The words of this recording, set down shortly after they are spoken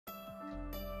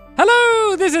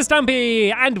this is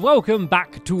Stampy, and welcome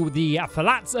back to the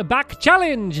Flats Back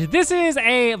Challenge. This is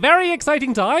a very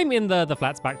exciting time in the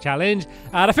Flats Back Challenge,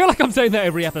 and I feel like I'm saying that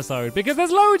every episode, because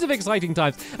there's loads of exciting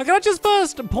times. And can I just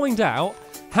first point out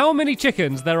how many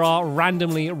chickens there are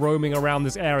randomly roaming around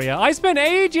this area? I spent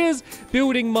ages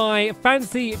building my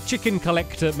fancy chicken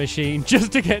collector machine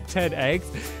just to get 10 eggs,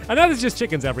 and now there's just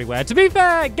chickens everywhere. To be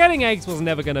fair, getting eggs was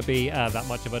never going to be that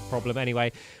much of a problem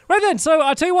anyway. Right then, so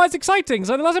I'll tell you why it's exciting.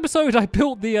 So in the last episode, I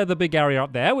built the big area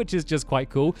up there, which is just quite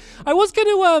cool. I was going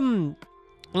to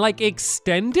like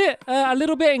extend it a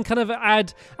little bit and kind of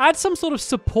add some sort of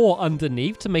support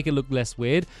underneath to make it look less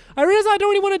weird. I realize I don't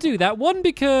really want to do that. One,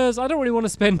 because I don't really want to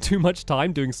spend too much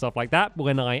time doing stuff like that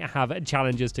when I have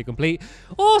challenges to complete.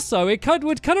 Also, it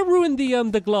would kind of ruin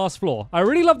the glass floor. I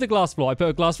really love the glass floor. I put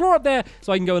a glass floor up there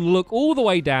so I can go and look all the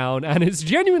way down, and it's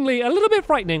genuinely a little bit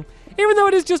frightening. Even though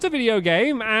it is just a video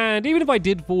game, and even if I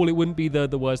did fall, it wouldn't be the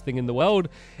worst thing in the world.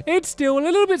 It's still a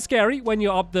little bit scary when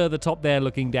you're up the top there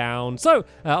looking down. So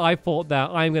I thought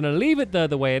that I'm going to leave it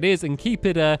the way it is and keep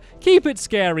it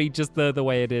scary just the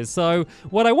way it is. So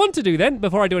what I want to do then,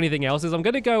 before I do anything else, is I'm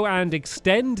going to go and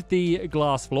extend the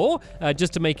glass floor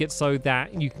just to make it so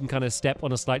that you can kind of step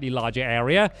on a slightly larger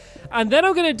area. And then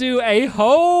I'm going to do a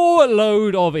whole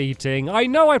load of eating. I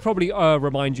know I probably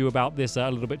remind you about this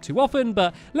a little bit too often,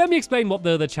 but let me explain what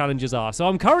the challenges are. So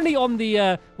I'm currently on the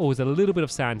oh, there's a little bit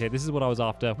of sand here. This is what I was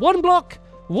after. One block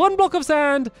of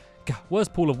sand. God,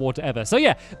 worst pool of water ever. So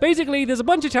yeah, basically there's a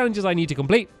bunch of challenges I need to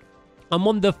complete. I'm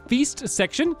on the feast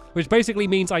section, which basically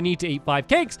means I need to eat 5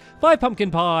 cakes, 5 pumpkin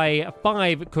pie,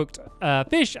 5 cooked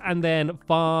fish, and then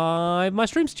 5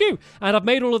 mushroom stew. And I've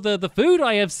made all of the food.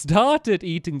 I have started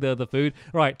eating the food.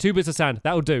 Right, 2 bits of sand.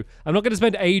 That'll do. I'm not going to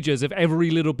spend ages if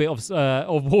every little bit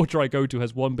of water I go to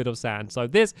has 1 bit of sand. So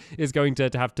this is going to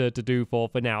have to do for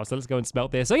now. So let's go and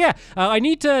smelt this. So yeah, I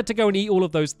need to go and eat all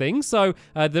of those things. So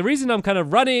the reason I'm kind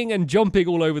of running and jumping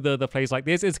all over the place like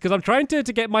this is because I'm trying to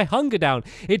get my hunger down.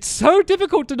 It's so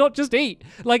difficult to not just eat.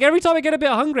 Like every time I get a bit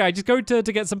hungry, I just go to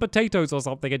get some potatoes or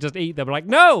something and just eat them. Like,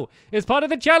 no, it's part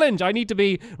of the challenge. I need to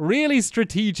be really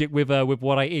strategic with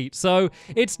what I eat. So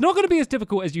it's not going to be as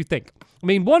difficult as you think. I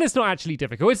mean, one, it's not actually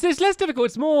difficult. It's less difficult.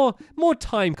 It's more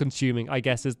time consuming, I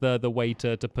guess, is the way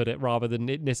to put it, rather than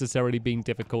it necessarily being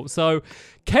difficult. So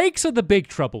cakes are the big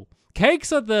trouble.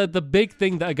 Cakes are the big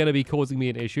thing that are going to be causing me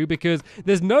an issue, because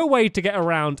there's no way to get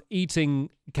around eating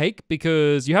cake,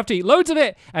 because you have to eat loads of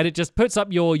it and it just puts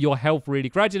up your health really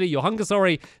gradually, your hunger,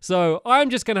 sorry. So I'm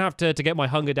just going to have to get my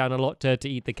hunger down a lot to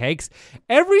eat the cakes.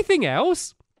 Everything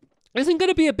else isn't going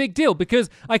to be a big deal, because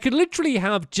I could literally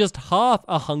have just half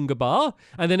a hunger bar,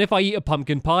 and then if I eat a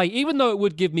pumpkin pie, even though it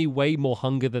would give me way more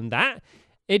hunger than that,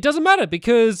 it doesn't matter,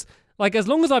 because like, as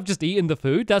long as I've just eaten the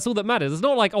food, that's all that matters. It's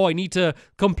not like, oh, I need to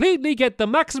completely get the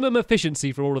maximum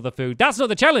efficiency for all of the food. That's not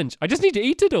the challenge. I just need to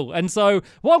eat it all. And so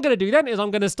what I'm going to do then is I'm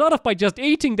going to start off by just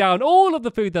eating down all of the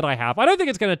food that I have. I don't think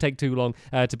it's going to take too long,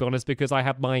 to be honest, because I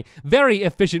have my very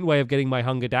efficient way of getting my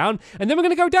hunger down. And then we're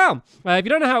going to go down. If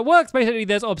you don't know how it works, basically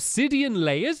there's obsidian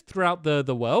layers throughout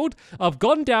the world. I've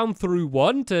gone down through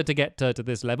one to get to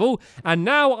this level. And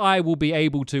now I will be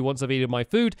able to, once I've eaten my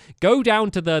food, go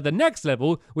down to the next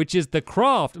level, which is the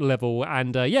craft level.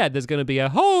 And yeah, there's going to be a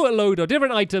whole load of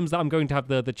different items that I'm going to have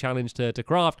the challenge to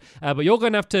craft, but you're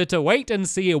going to have to wait and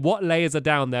see what layers are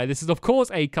down there. This is of course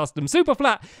a custom super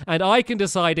flat, and I can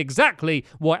decide exactly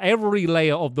what every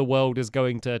layer of the world is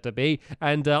going to be.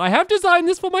 And I have designed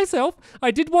this for myself.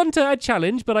 I did want a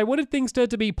challenge, but I wanted things to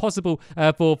be possible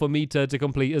for me to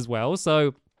complete as well.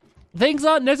 So things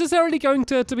aren't necessarily going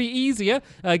to be easier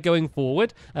going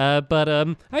forward, but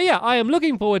yeah, I am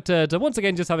looking forward to once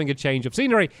again just having a change of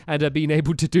scenery and being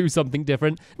able to do something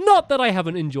different. Not that I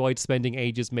haven't enjoyed spending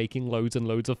ages making loads and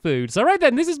loads of food. So right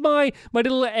then, this is my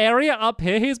little area up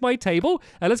here. Here's my table.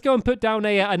 Let's go and put down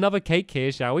another cake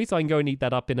here, shall we? So I can go and eat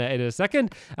that up in a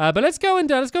second. But let's go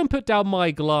and put down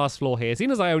my glass floor here. Seeing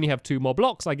as I only have 2 more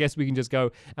blocks, I guess we can just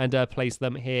go and place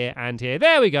them here and here.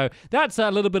 There we go. That's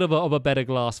a little bit of a better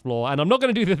glass floor. And I'm not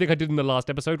going to do the thing I did in the last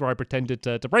episode where I pretended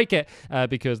to break it,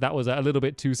 because that was a little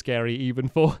bit too scary even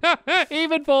for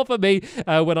me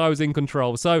when I was in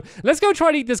control. So let's go try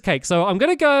and eat this cake. So I'm going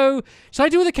to go, should I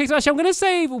do the cakes? Actually, I'm going to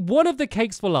save one of the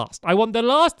cakes for last. I want the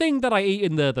last thing that I eat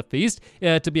in the feast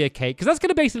to be a cake, because that's going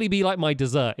to basically be like my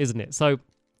dessert, isn't it? So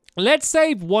Let's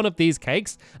save one of these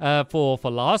cakes for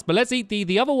last, but let's eat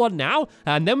the other one now,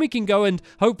 and then we can go and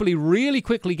hopefully really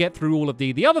quickly get through all of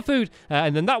the other food,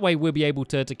 and then that way we'll be able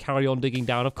to carry on digging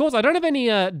down. Of course, I don't have any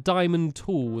diamond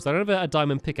tools. I don't have a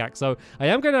diamond pickaxe, so I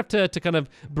am going to have to kind of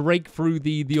break through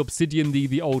the obsidian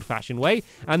the old-fashioned way,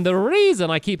 and the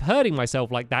reason I keep hurting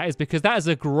myself like that is because that is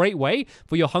a great way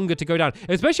for your hunger to go down,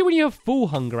 especially when you have full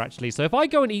hunger, actually. So if I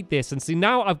go and eat this, and see,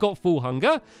 now I've got full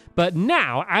hunger, but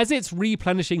now, as it's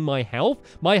replenishing my health,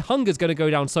 my hunger's going to go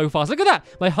down so fast. Look at that.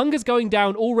 My hunger's going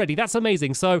down already. That's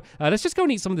amazing. So let's just go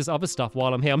and eat some of this other stuff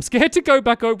while I'm here. I'm scared to go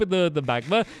back over the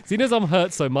magma, seeing as I'm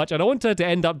hurt so much. I don't want her to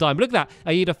end up dying. But look at that.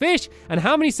 I eat a fish, and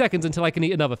how many seconds until I can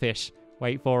eat another fish?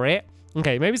 Wait for it.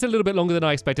 Okay, maybe it's a little bit longer than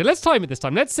I expected. Let's time it this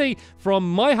time. Let's see, from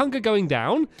my hunger going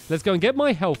down, let's go and get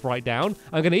my health right down.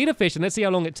 I'm going to eat a fish, and let's see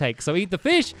how long it takes. So eat the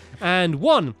fish, and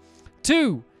 1,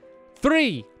 2,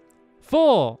 3,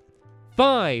 4,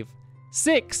 5,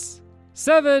 6,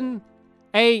 7,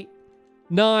 8,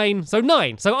 9. So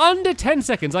 9. So under 10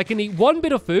 seconds, I can eat one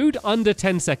bit of food under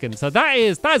 10 seconds. So that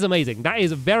is amazing. That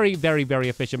is very, very, very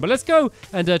efficient. But let's go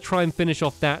and try and finish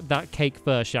off that cake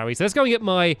first, shall we? So let's go and get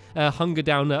my hunger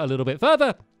down a little bit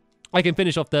further. I can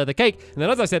finish off the cake, and then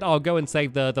as I said, I'll go and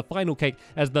save the final cake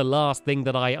as the last thing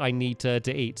that I need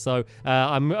to eat. So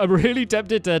I'm really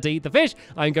tempted to eat the fish.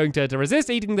 I'm going to resist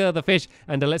eating the fish,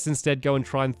 and let's instead go and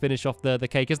try and finish off the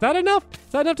cake. Is that enough?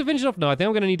 Is that enough to finish off? No, I think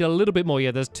I'm going to need a little bit more.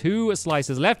 Yeah, there's 2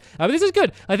 slices left, but this is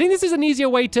good. I think this is an easier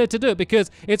way to do it, because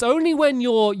it's only when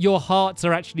your hearts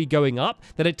are actually going up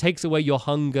that it takes away your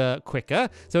hunger quicker.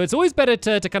 So it's always better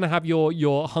to kind of have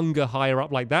your hunger higher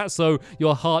up like that, so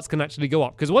your hearts can actually go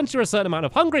up. Because once you're a certain amount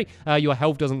of hungry, your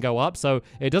health doesn't go up, so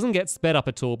it doesn't get sped up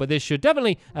at all. But this should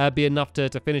definitely be enough to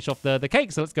finish off the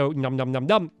cake. So let's go num num num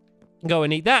num. Go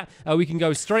and eat that. We can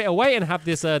go straight away and have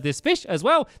this fish as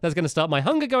well. That's going to start my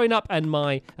hunger going up and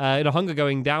my hunger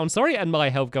going down, sorry, and my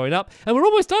health going up. And we're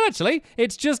almost done, actually.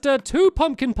 It's just 2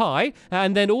 pumpkin pie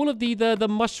and then all of the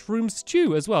mushroom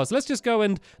stew as well. So let's just go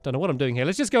and, don't know what I'm doing here.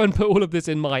 Let's just go and put all of this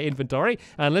in my inventory,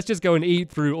 and let's just go and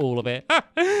eat through all of it.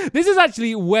 This is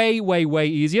actually way, way, way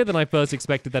easier than I first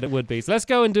expected that it would be. So let's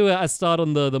go and do a start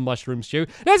on the mushroom stew.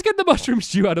 Let's get the mushroom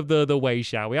stew out of the way,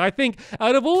 shall we? I think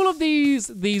out of all of these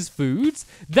foods,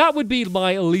 that would be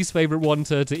my least favorite one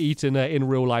to eat in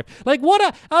real life. Like,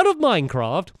 out of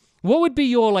Minecraft, what would be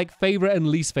your, like, favorite and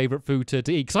least favorite food to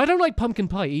eat? Because I don't like pumpkin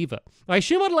pie either. I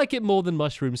assume I'd like it more than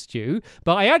mushroom stew,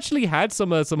 but I actually had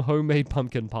some homemade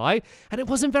pumpkin pie, and it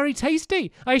wasn't very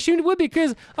tasty. I assumed it would,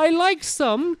 because I like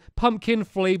some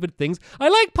pumpkin-flavored things. I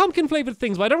like pumpkin-flavored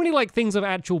things, but I don't really like things with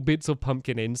actual bits of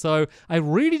pumpkin in, so I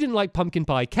really didn't like pumpkin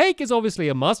pie. Cake is obviously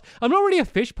a must. I'm not really a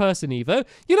fish person either.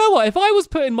 You know what? If I was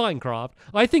put in Minecraft,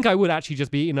 I think I would actually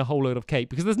just be eating a whole load of cake,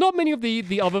 because there's not many of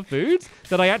the other foods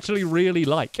that I actually really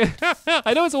like.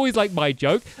 I know it's always like my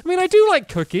joke. I mean, I do like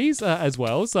cookies as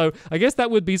well, so I guess that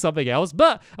would be something else.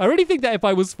 But I really think that if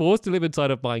I was forced to live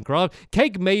inside of Minecraft,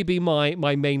 cake may be my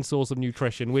main source of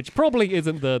nutrition, which probably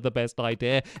isn't the best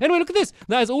idea. Anyway, look at this.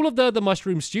 That is all of the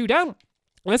mushroom stew down.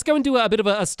 Let's go and do a bit of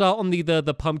a start on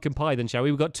the pumpkin pie then, shall we?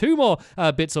 We've got 2 more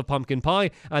bits of pumpkin pie,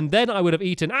 and then I would have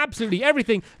eaten absolutely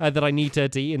everything that I need to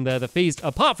eat in the feast,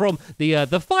 apart from the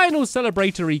final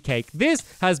celebratory cake. This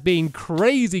has been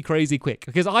crazy, crazy quick,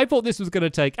 because I thought this was going to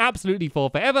take absolutely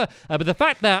forever, but the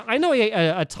fact that, I know I ate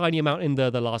a tiny amount in the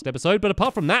last episode, but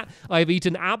apart from that, I've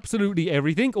eaten absolutely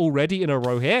everything already in a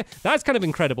row here. That's kind of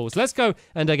incredible. So let's go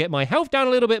and get my health down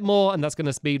a little bit more, and that's going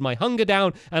to speed my hunger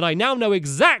down, and I now know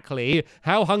exactly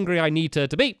how hungry I need to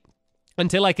be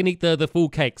until I can eat the full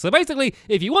cake. So basically,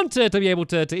 if you want to be able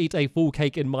to eat a full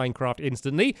cake in Minecraft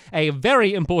instantly, a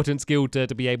very important skill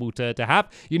to be able to have,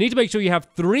 you need to make sure you have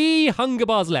 3 hunger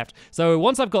bars left. So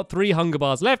once I've got 3 hunger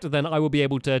bars left, then I will be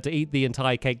able to eat the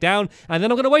entire cake down, and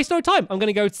then I'm going to waste no time. I'm going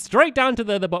to go straight down to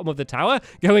the bottom of the tower.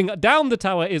 Going down the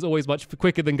tower is always much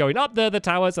quicker than going up the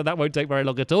tower, so that won't take very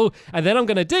long at all. And then I'm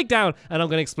going to dig down, and I'm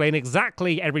going to explain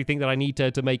exactly everything that I need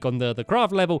to make on the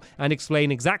craft level, and explain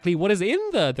exactly what is in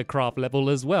the craft level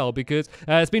as well, because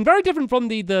it's been very different from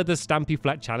the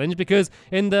Stampyflat challenge, because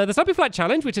in the Stampyflat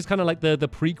challenge, which is kind of like the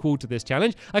prequel to this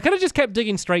challenge, I kind of just kept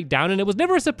digging straight down, and it was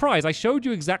never a surprise. I showed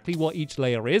you exactly what each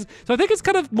layer is, so I think it's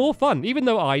kind of more fun, even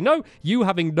though I know you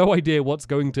having no idea what's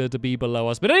going to be below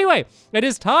us. But anyway, it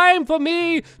is time for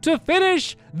me to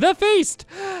finish the feast.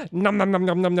 Nom nom nom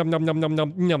nom nom nom nom nom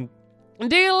nom nom.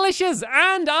 Delicious!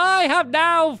 And I have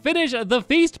now finished the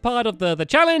feast part of the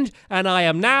challenge, and I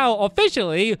am now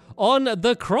officially on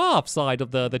the craft side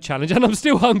of the challenge, and I'm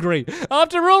still hungry.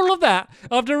 After all of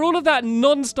that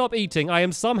non-stop eating, I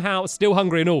am somehow still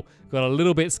hungry and all. Got a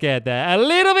little bit scared there. A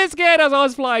little bit scared as I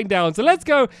was flying down. So let's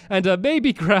go and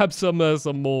maybe grab some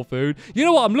more food. You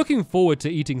know what? I'm looking forward to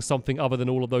eating something other than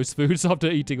all of those foods after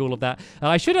eating all of that.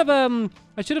 I should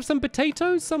have some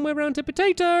potatoes somewhere around here.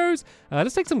 Potatoes.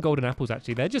 Let's take some golden apples,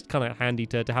 actually. They're just kind of handy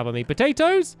to have on me.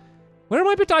 Potatoes? Where are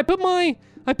my potatoes?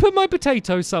 I put my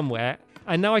potatoes somewhere.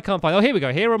 And now I can't find... Oh, here we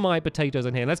go. Here are my potatoes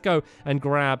in here. Let's go and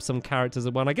grab some carrots as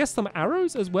well. And I guess some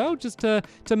arrows as well, just to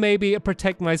maybe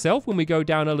protect myself when we go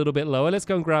down a little bit lower. Let's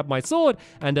go and grab my sword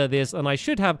and this. And I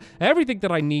should have everything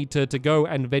that I need to go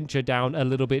and venture down a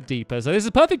little bit deeper. So this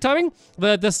is perfect timing.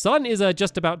 The sun is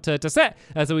just about to set.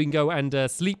 So we can go and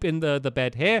sleep in the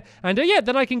bed here. And yeah,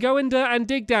 then I can go and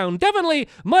dig down. Definitely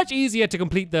much easier to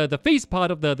complete the feast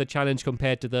part of the challenge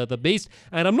compared to the beast.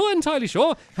 And I'm not entirely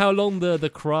sure how long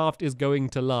the craft is going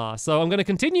to last. So I'm going to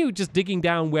continue just digging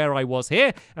down where I was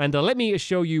here, and let me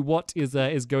show you what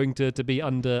is going to be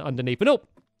underneath. And oh,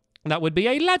 that would be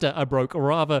a ladder I broke,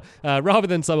 rather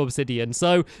than some obsidian.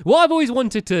 So what I've always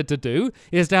wanted to do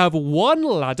is to have one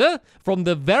ladder from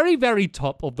the very, very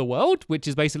top of the world, which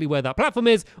is basically where that platform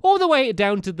is, all the way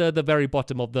down to the very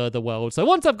bottom of the world. So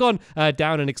once I've gone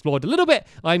down and explored a little bit,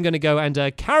 I'm going to go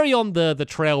and carry on the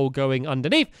trail going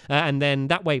underneath, and then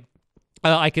that way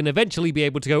I can eventually be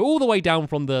able to go all the way down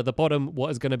from the bottom,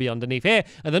 what is going to be underneath here,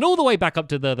 and then all the way back up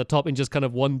to the top in just kind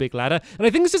of one big ladder. And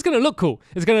I think it's just going to look cool.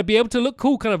 It's going to be able to look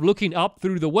cool kind of looking up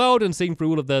through the world and seeing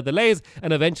through all of the layers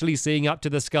and eventually seeing up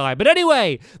to the sky. But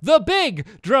anyway, the big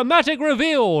dramatic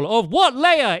reveal of what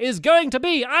layer is going to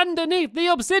be underneath the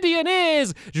obsidian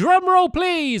is, drumroll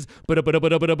please,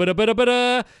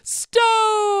 stone!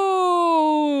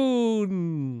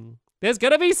 There's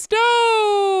gonna be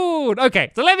stone!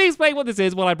 Okay, so let me explain what this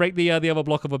is while I break the other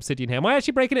block of obsidian here. Am I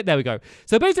actually breaking it? There we go.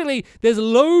 So basically, there's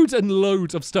loads and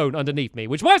loads of stone underneath me,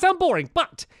 which might sound boring,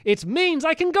 but it means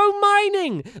I can go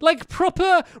mining! Like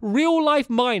proper real-life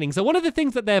mining. So one of the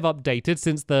things that they've updated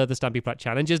since the Stampylonghead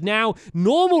challenge is now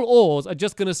normal ores are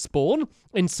just gonna spawn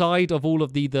inside of all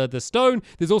of the stone.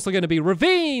 There's also gonna be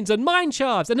ravines and mine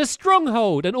shafts and a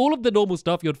stronghold and all of the normal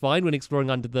stuff you'd find when exploring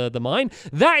under the mine.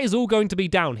 That is all going to be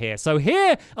down here. So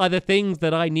here are the things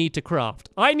that I need to craft.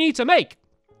 I need to make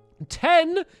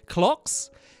 10 clocks,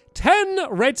 10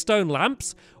 redstone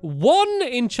lamps, 1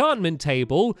 enchantment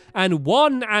table, and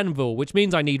 1 anvil, which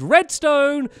means I need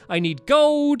redstone, I need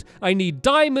gold, I need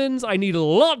diamonds, I need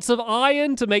lots of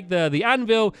iron to make the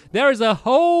anvil. There is a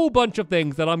whole bunch of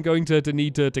things that I'm going to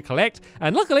need to collect,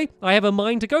 and luckily, I have a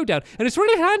mine to go down. And it's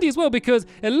really handy as well because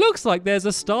it looks like there's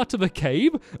a start of a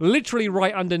cave literally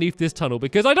right underneath this tunnel,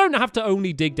 because I don't have to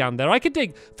only dig down there. I could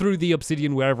dig through the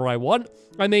obsidian wherever I want.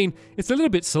 I mean, it's a little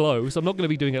bit slow, so I'm not going to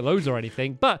be doing it loads or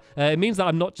anything, but it means that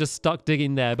I'm not just stuck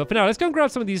digging there. But for now, let's go and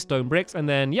grab some of these stone bricks, and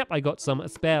then, yep, I got some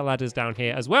spare ladders down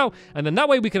here as well, and then that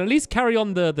way we can at least carry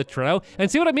on the trail,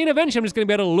 and see what I mean? Eventually, I'm just going to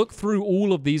be able to look through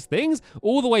all of these things,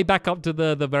 all the way back up to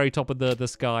the very top of the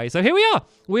sky. So here we are.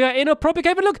 We are in a proper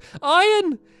cave, and look,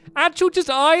 iron! Actual just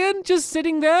iron, just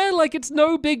sitting there like it's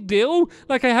no big deal.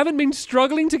 Like I haven't been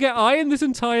struggling to get iron this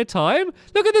entire time.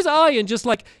 Look at this iron just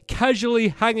like casually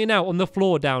hanging out on the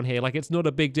floor down here. Like it's not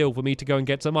a big deal for me to go and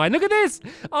get some iron. Look at this.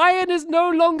 Iron is no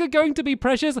longer going to be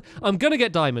precious. I'm going to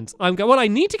get diamonds. Well, I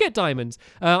need to get diamonds.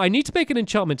 I need to make an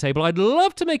enchantment table. I'd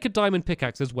love to make a diamond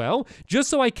pickaxe as well, just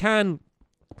so I can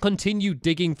continue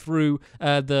digging through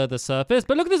the surface.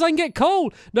 But look at this, I can get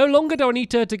coal. No longer do I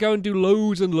need to go and do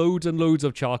loads and loads and loads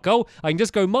of charcoal. I can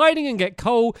just go mining and get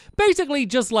coal, basically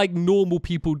just like normal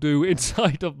people do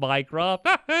inside of Minecraft.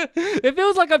 It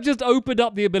feels like I've just opened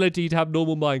up the ability to have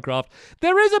normal Minecraft.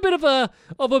 There is a bit of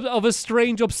a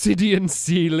strange obsidian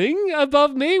ceiling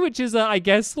above me, which is, I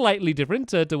guess, slightly different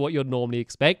to what you'd normally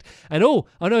expect. And oh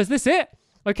no, is this it?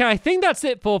 Okay, I think that's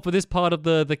it for this part of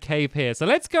the cave here. So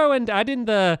let's go and add in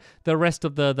the rest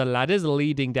of the ladders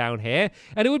leading down here.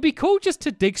 And it would be cool just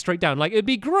to dig straight down. Like, it'd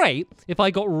be great if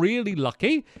I got really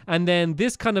lucky and then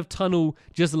this kind of tunnel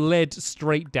just led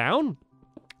straight down.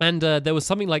 And there was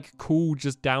something like cool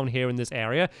just down here in this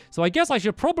area. So I guess I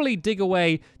should probably dig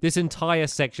away this entire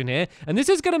section here. And this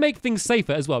is going to make things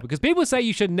safer as well, because people say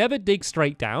you should never dig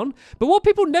straight down. But what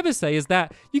people never say is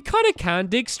that you kind of can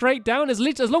dig straight down as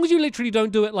long as you literally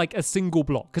don't do it like a single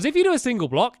block. Because if you do a single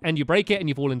block and you break it and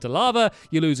you fall into lava,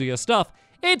 you lose all your stuff.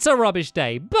 it's a rubbish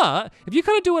day. But if you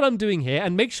kind of do what I'm doing here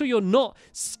and make sure you're not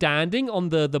standing on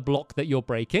the block that you're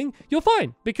breaking, you're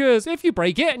fine. Because if you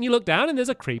break it and you look down and there's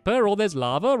a creeper or there's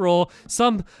lava or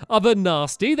some other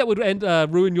nasty that would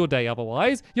ruin your day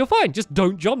otherwise, you're fine. Just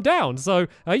don't jump down. So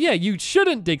yeah, you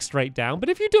shouldn't dig straight down. But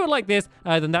if you do it like this,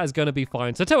 then that is going to be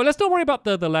fine. So tell you what, let's not worry about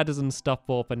the ladders and stuff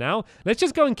for now. Let's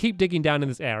just go and keep digging down in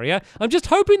this area. I'm just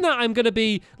hoping that I'm going to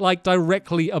be like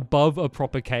directly above a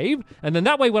proper cave. And then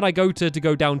that way when I go to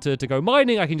go down to go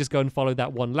mining, I can just go and follow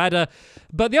that one ladder.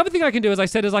 But the other thing I can do, as I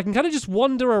said, is I can kind of just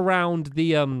wander around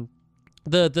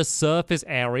the surface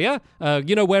area,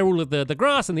 you know, where all of the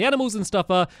grass and the animals and stuff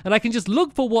are, and I can just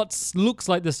look for what looks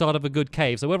like the start of a good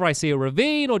cave. So whether I see a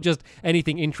ravine or just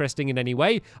anything interesting in any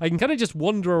way, I can kind of just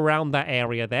wander around that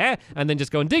area there and then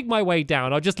just go and dig my way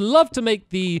down. I'd just love to make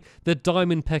the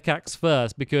diamond pickaxe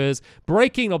first, because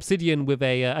breaking obsidian with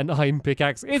an iron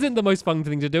pickaxe isn't the most fun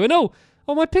thing to do. And oh,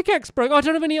 my pickaxe broke. Oh, I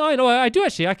don't have any iron. Oh, I do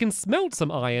actually. I can smelt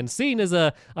some iron. Seeing as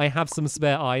I have some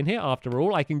spare iron here, after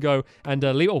all, I can go and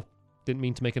leave. Oh, didn't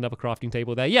mean to make another crafting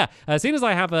table there. Yeah, as soon as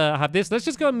I have this, let's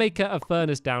just go and make a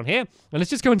furnace down here, and let's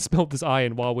just go and smelt this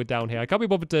iron while we're down here. I can't be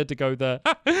bothered to go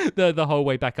the whole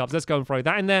way back up. So let's go and throw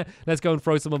that in there. Let's go and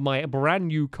throw some of my brand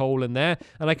new coal in there,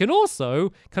 and I can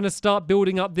also kind of start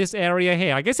building up this area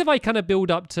here. I guess if I kind of build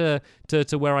up to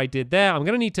where I did there, I'm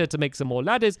gonna need to make some more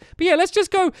ladders. But yeah,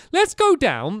 let's go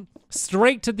down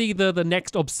straight to the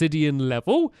next obsidian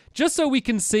level, just so we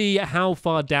can see how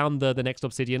far down the next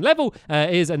obsidian level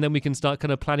is, and then we can start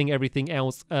kind of planning everything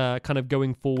else kind of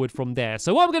going forward from there.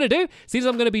 So what I'm going to do, since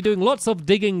I'm going to be doing lots of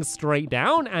digging straight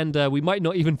down, and we might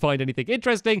not even find anything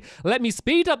interesting, let me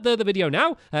speed up the video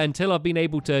now until I've been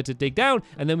able to dig down,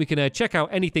 and then we can check out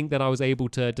anything that I was able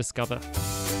to discover.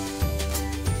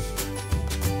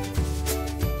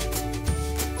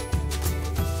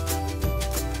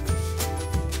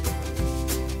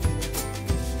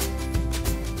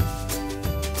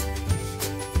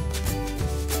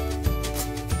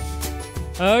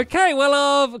 Okay, well,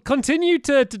 I've continued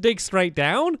to dig straight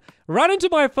down. Ran into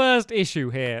my first issue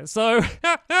here. So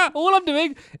all I'm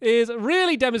doing is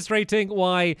really demonstrating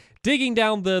why digging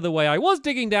down the way I was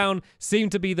digging down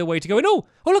seemed to be the way to go. And oh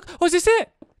look, oh, is this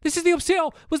it? This is the obsidian.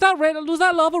 Oh, was that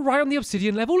lava right on the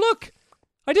obsidian level? Look.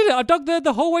 I did it. I dug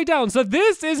the whole way down. So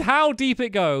this is how deep it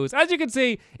goes. As you can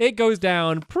see, it goes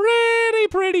down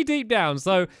pretty deep down.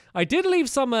 So I did leave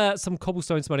some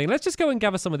cobblestone smelting. Let's just go and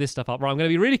gather some of this stuff up. Right, I'm going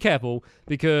to be really careful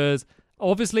because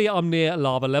obviously I'm near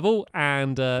lava level,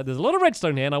 and there's a lot of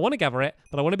redstone here, and I want to gather it,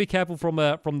 but I want to be careful from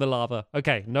the lava.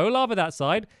 Okay, no lava that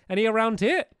side. Any around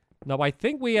here? No, I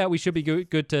think we should be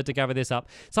good to gather this up.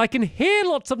 So I can hear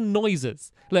lots of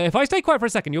noises. Look, if I stay quiet for a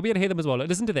second, you'll be able to hear them as well. Look,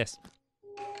 listen to this.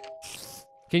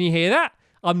 Can you hear that?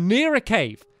 I'm near a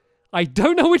cave. I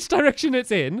don't know which direction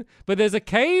it's in, but there's a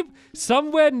cave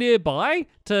somewhere nearby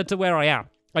to where I am.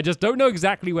 I just don't know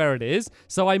exactly where it is,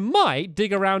 so I might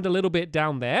dig around a little bit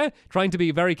down there, trying to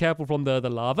be very careful from the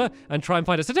lava, and try and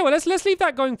find it. So let's leave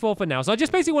that going for now. So I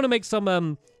just basically want to make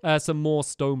some more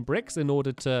stone bricks in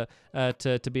order to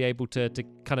be able to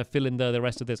kind of fill in the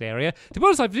rest of this area. To be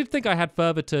honest, I did think I had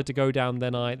further to go down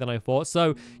than I thought.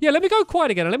 So yeah, let me go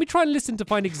quiet again, and let me try and listen to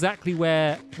find exactly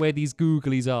where these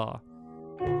googlies are.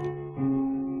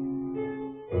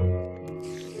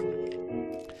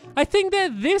 I think they're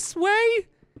this way.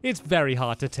 It's very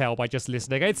hard to tell by just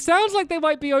listening. It sounds like they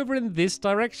might be over in this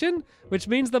direction, which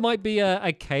means there might be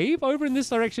a cave over in this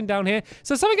direction down here.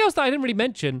 So something else that I didn't really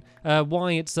mention,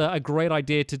 why it's a great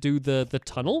idea to do the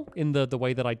tunnel in the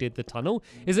way that I did the tunnel,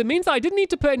 is it means that I didn't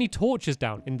need to put any torches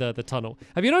down in the tunnel.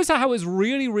 Have you noticed how it was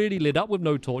really lit up with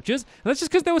no torches? And that's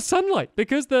just because there was sunlight,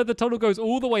 because the tunnel goes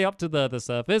all the way up to the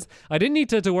surface. I didn't need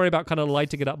to worry about kind of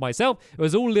lighting it up myself. It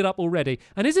was all lit up already.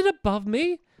 And is it above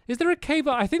me? Is there a cave?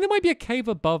 I think there might be a cave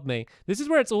above me. This is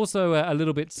where it's also a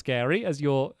little bit scary as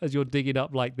you're digging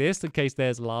up like this in case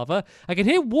there's lava. I can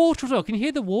hear water as well. Can you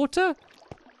hear the water?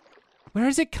 Where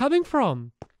is it coming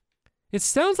from? It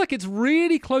sounds like it's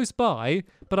really close by,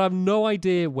 but I have no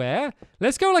idea where.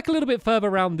 Let's go like a little bit further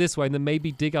around this way and then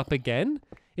maybe dig up again.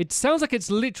 It sounds like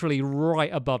it's literally right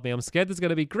above me. I'm scared there's going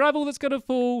to be gravel that's going to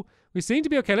fall. We seem to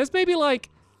be okay. Let's maybe like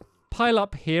pile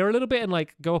up here a little bit and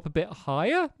like go up a bit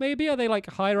higher, maybe? Are they like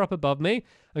higher up above me?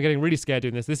 I'm getting really scared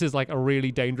doing this. This is like a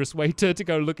really dangerous way to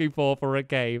go looking for a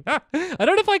cave. I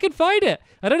don't know if I can find it.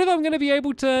 I don't know if I'm going to be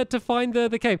able to find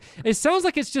the cave. It sounds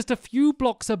like it's just a few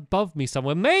blocks above me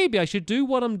somewhere. Maybe I should do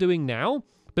what I'm doing now,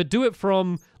 but do it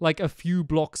from like a few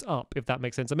blocks up, if that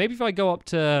makes sense. So maybe if I go up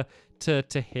to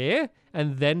here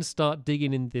and then start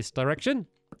digging in this direction,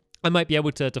 I might be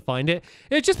able to find it.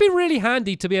 It'd just be really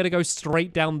handy to be able to go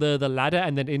straight down the ladder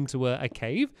and then into a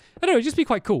cave. I don't know, it'd just be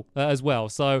quite cool as well.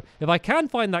 So if I can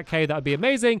find that cave, that would be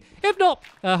amazing. If not,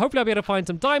 hopefully I'll be able to find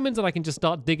some diamonds and I can just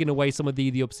start digging away some of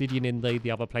the obsidian in the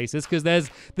other places. Because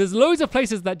there's loads of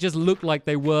places that just look like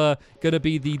they were going to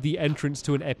be the entrance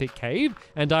to an epic cave.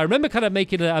 And I remember kind of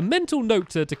making a mental note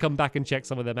to come back and check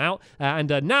some of them out.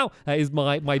 Now is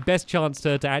my best chance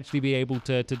to actually be able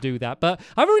to do that. But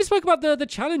I've already spoke about the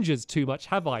challenges too much,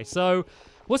 have I? So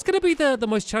what's going to be the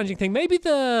most challenging thing? Maybe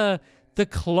the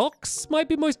clocks might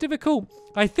be most difficult.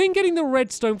 I think getting the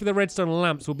redstone for the redstone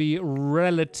lamps will be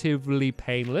relatively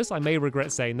painless. I may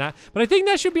regret saying that, but I think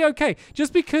that should be okay.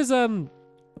 Just because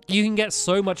you can get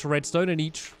so much redstone in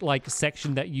each like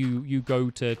section that you go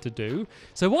to do.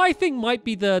 So what I think might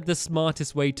be the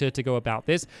smartest way to go about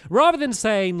this, rather than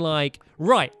saying like,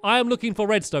 right, I am looking for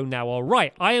redstone now, or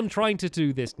right, I am trying to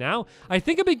do this now, I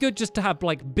think it'd be good just to have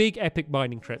like big epic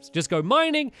mining trips. Just go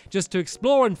mining, just to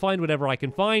explore and find whatever I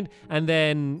can find, and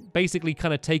then basically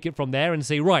kind of take it from there and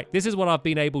say, right, this is what I've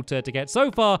been able to get so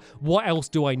far, what else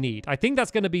do I need? I think that's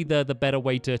going to be the better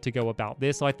way to go about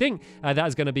this. So I think that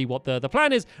is going to be what the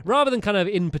plan is, rather than kind of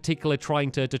in particular trying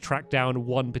to track down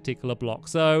one particular block.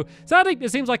 So sadly,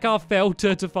 it seems like I've failed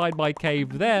to find my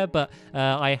cave there, but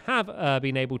I have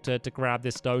been able to grab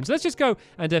this stone. So let's just go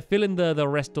and fill in the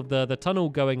rest of the tunnel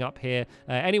going up here.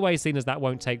 Anyway, seeing as that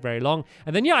won't take very long.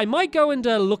 And then, yeah, I might go and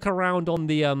look around on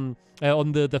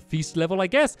the feast level, I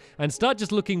guess, and start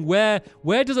just looking where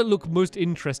does it look most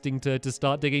interesting to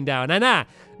start digging down. And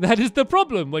that is the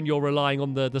problem when you're relying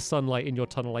on the sunlight in your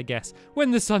tunnel, I guess.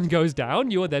 When the sun goes down,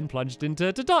 you are then plunged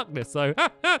into darkness. So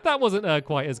that wasn't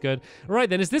quite as good. Right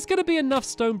then, is this going to be enough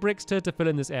stone bricks to fill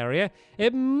in this area?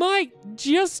 It might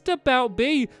just about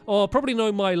be, or probably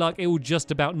no my luck, it will just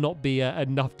about not be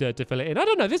enough to fill it in. I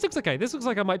don't know. This looks okay. This looks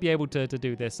like I might be able to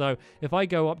do this. So if I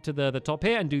go up to the top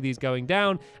here and do these going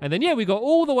down, and then, yeah, we got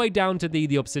all the way down to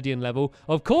the obsidian level.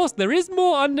 Of course, there is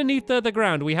more underneath the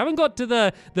ground. We haven't got to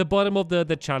the bottom of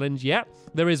the challenge yet.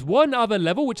 There is one other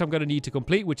level which I'm going to need to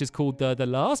complete, which is called the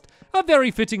last. A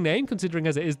very fitting name, considering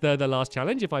as it is the last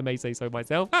challenge, if I may say so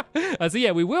myself. So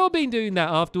yeah, we will be doing that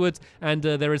afterwards, and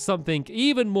there is something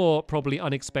even more probably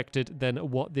unexpected than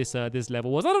what this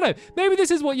level was. I don't know. Maybe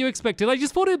this is what you expected. I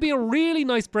just thought it would be a really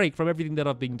nice break from everything that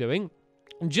I've been doing,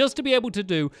 just to be able to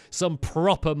do some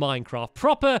proper Minecraft,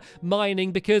 proper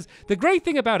mining, because the great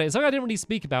thing about it, something I didn't really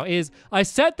speak about, is I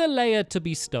set the layer to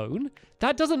be stone.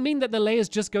 That doesn't mean that the layer is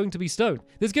just going to be stone.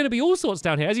 There's going to be all sorts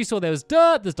down here. As you saw, there's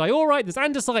dirt, there's diorite, there's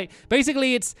andesite.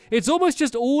 Basically, it's almost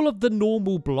just all of the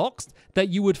normal blocks that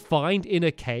you would find in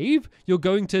a cave, you're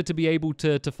going to be able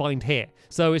to find here.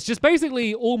 So it's just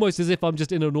basically almost as if I'm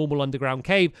just in a normal underground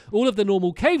cave. All of the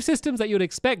normal cave systems that you'd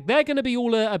expect, they're going to be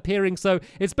all appearing. So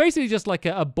it's basically just like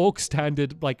a bog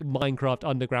standard like Minecraft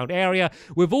underground area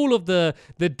with all of the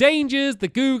dangers, the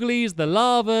googlies, the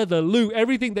lava, the loot,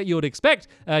 everything that you would expect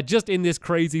just in this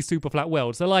crazy super flat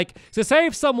world. So say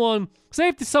if someone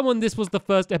this was the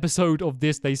first episode of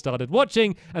this they started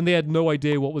watching and they had no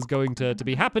idea what was going to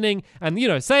be happening, and you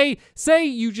know, say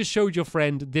you just showed your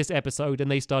friend this episode and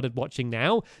they started watching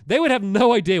now, they would have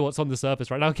no idea what's on the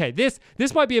surface right now. Okay, this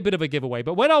might be a bit of a giveaway,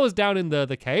 but when I was down in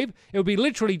the cave, it would be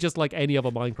literally just like any other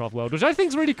Minecraft world, which I think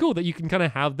is really cool that you can kind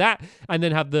of have that and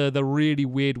then have the really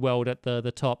weird world at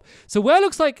the top. So where it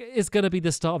looks like it's going to be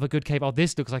the start of a good cave, oh,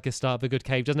 this looks like a start of a good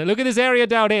cave, doesn't it? Look at this area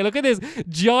down here. Look at this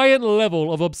giant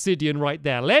level of obsidian right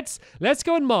there. Let's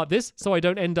go and mark this so I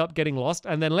don't end up getting lost,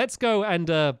 and then let's go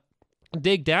and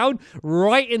dig down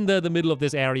right in the middle of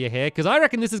this area here, because I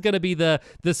reckon this is going to be the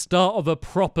start of a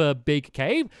proper big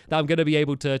cave that I'm going to be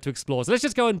able to explore. So let's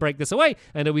just go and break this away,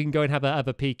 and then we can go and have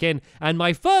a peek in. And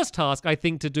my first task, I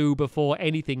think, to do before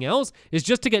anything else is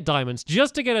just to get diamonds,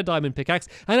 just to get a diamond pickaxe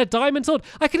and a diamond sword.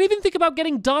 I can even think about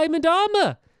getting diamond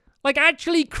armor. Like,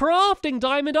 actually crafting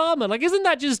diamond armor. Like, isn't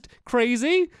that just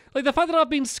crazy? Like, the fact that I've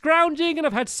been scrounging and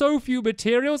I've had so few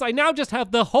materials, I now just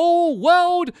have the whole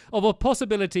world of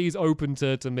possibilities open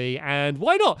to me. And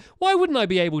why not? Why wouldn't I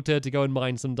be able to go and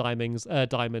mine some diamonds?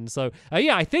 So,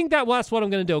 yeah, I think that's what I'm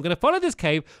going to do. I'm going to follow this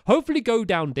cave, hopefully go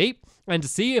down deep, and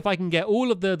see if I can get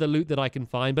all of the loot that I can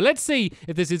find. But let's see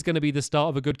if this is going to be the start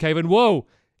of a good cave. And whoa!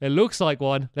 It looks like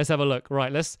one. Let's have a look.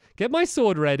 Right, let's get my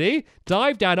sword ready.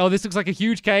 Dive down. Oh, this looks like a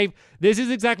huge cave. This is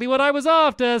exactly what I was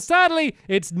after. Sadly,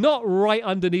 it's not right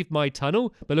underneath my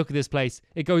tunnel, but look at this place.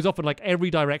 It goes off in like every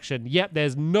direction. Yep,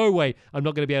 there's no way I'm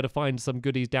not going to be able to find some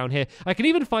goodies down here. I can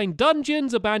even find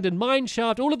dungeons, abandoned mine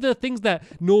shaft, all of the things that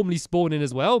normally spawn in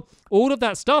as well. All of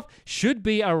that stuff should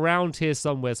be around here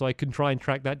somewhere, so I can try and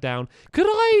track that down. Could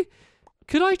I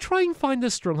Could I try and find the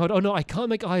stronghold? Oh, no, I can't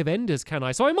make Eye of Enders, can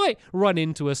I? So I might run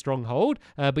into a stronghold.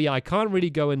 But yeah, I can't really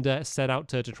go and set out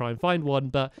to try and find one.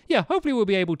 But yeah, hopefully we'll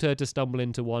be able to stumble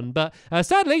into one. But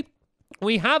sadly,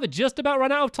 we have just about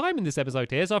run out of time in this episode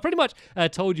here, so I pretty much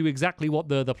told you exactly what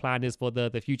the plan is for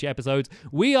the future episodes.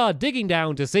 We are digging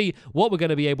down to see what we're going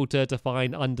to be able to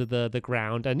find under the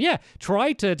ground, and yeah,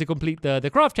 try to complete the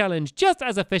craft challenge just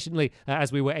as efficiently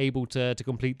as we were able to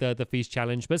complete the feast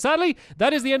challenge. But sadly,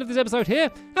 that is the end of this episode here.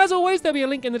 As always, there'll be a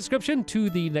link in the description to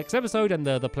the next episode, and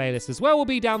the playlist as well will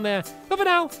be down there. But for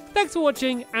now, thanks for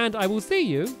watching, and I will see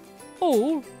you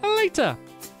all later.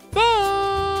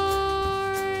 Bye!